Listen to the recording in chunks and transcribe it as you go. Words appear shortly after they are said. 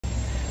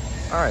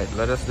Alright,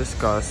 let us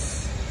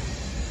discuss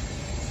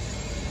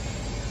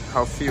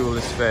how fuel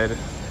is fed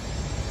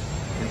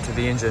into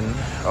the engine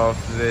of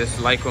this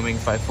Lycoming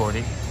 540.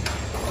 You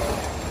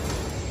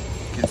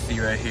can see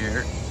right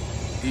here,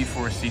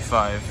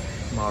 E4C5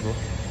 model.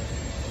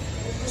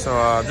 So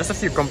just a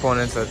few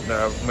components that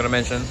I'm going to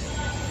mention.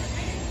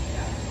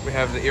 We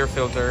have the air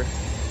filter,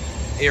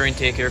 air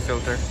intake air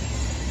filter.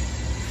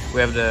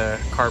 We have the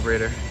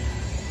carburetor.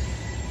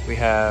 We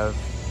have,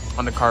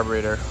 on the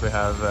carburetor, we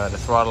have the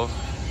throttle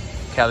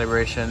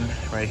calibration.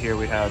 Right here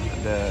we have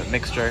the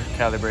mixture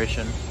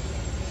calibration.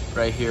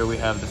 Right here we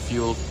have the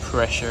fuel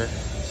pressure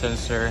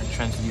sensor and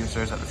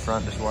transducers at the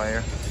front, this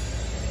wire.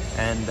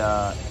 And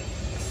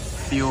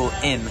fuel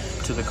in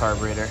to the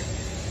carburetor.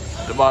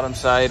 The bottom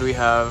side we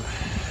have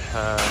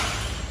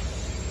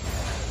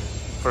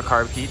for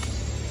carb heat.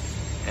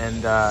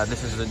 And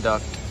this is the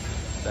duct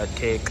that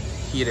take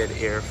heated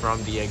air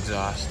from the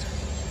exhaust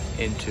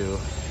into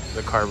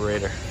the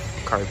carburetor,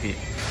 carb heat.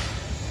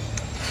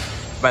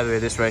 By the way,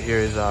 this right here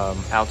is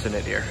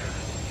alternate air.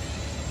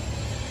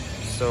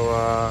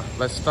 So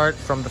let's start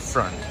from the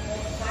front.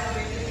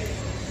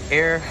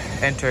 Air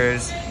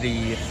enters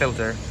the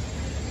filter.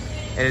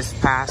 It is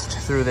passed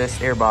through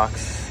this air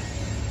box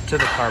to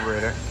the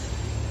carburetor.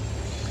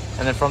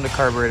 And then from the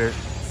carburetor,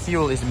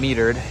 fuel is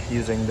metered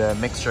using the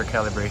mixture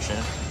calibration.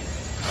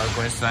 I'll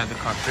go inside the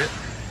cockpit.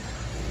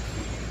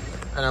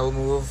 And I will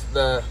move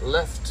the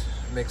left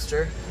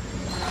mixture.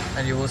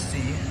 And you will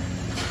see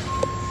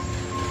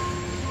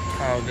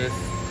how this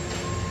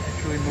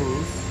actually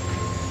moves.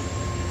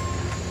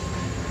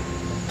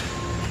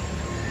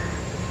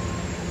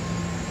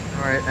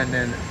 Alright, and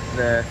then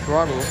the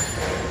throttle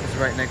is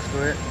right next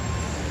to it.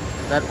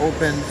 That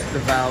opens the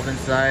valve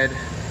inside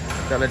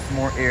that lets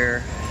more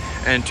air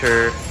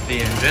enter the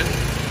engine.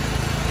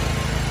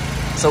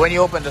 So when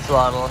you open the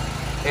throttle,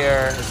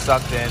 air is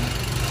sucked in.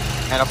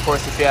 And of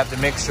course, if you have the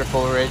mixture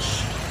full rich,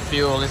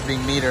 fuel is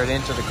being metered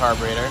into the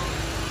carburetor.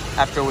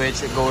 After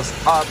which it goes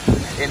up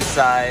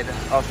inside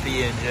of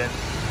the engine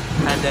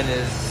and then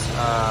is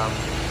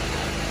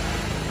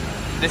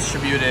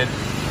distributed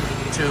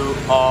to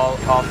all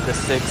of the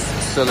 6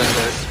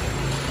 cylinders.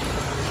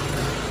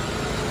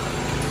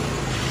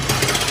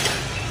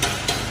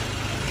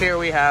 Here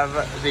we have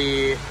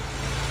the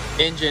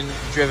engine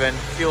driven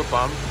fuel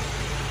pump.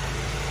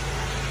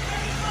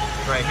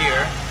 Right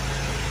here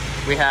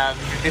we have,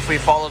 if we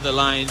follow the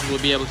lines, we'll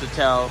be able to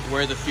tell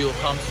where the fuel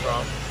comes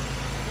from.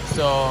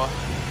 So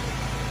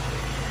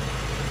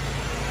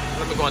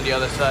let me go on the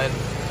other side.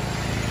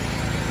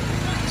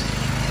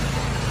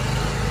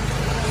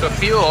 So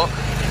fuel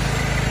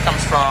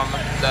comes from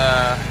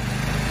the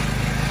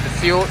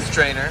fuel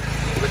strainer,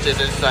 which is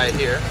inside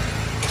here.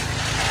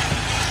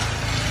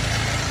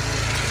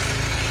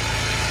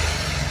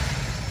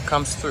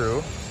 Comes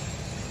through,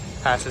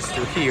 passes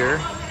through here,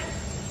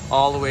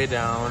 all the way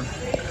down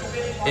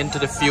into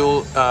the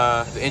fuel,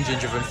 the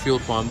engine-driven fuel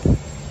pump.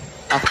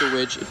 After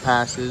which it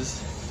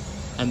passes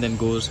and then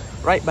goes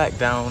right back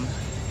down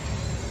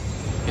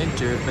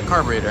into the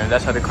carburetor, and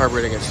that's how the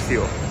carburetor gets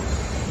fuel.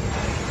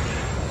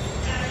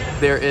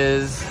 There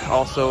is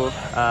also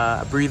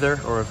a breather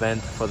or a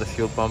vent for the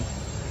fuel pump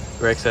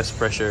where excess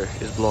pressure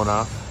is blown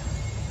off,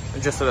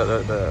 just so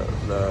that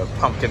the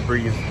pump can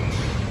breathe,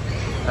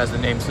 as the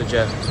name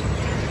suggests.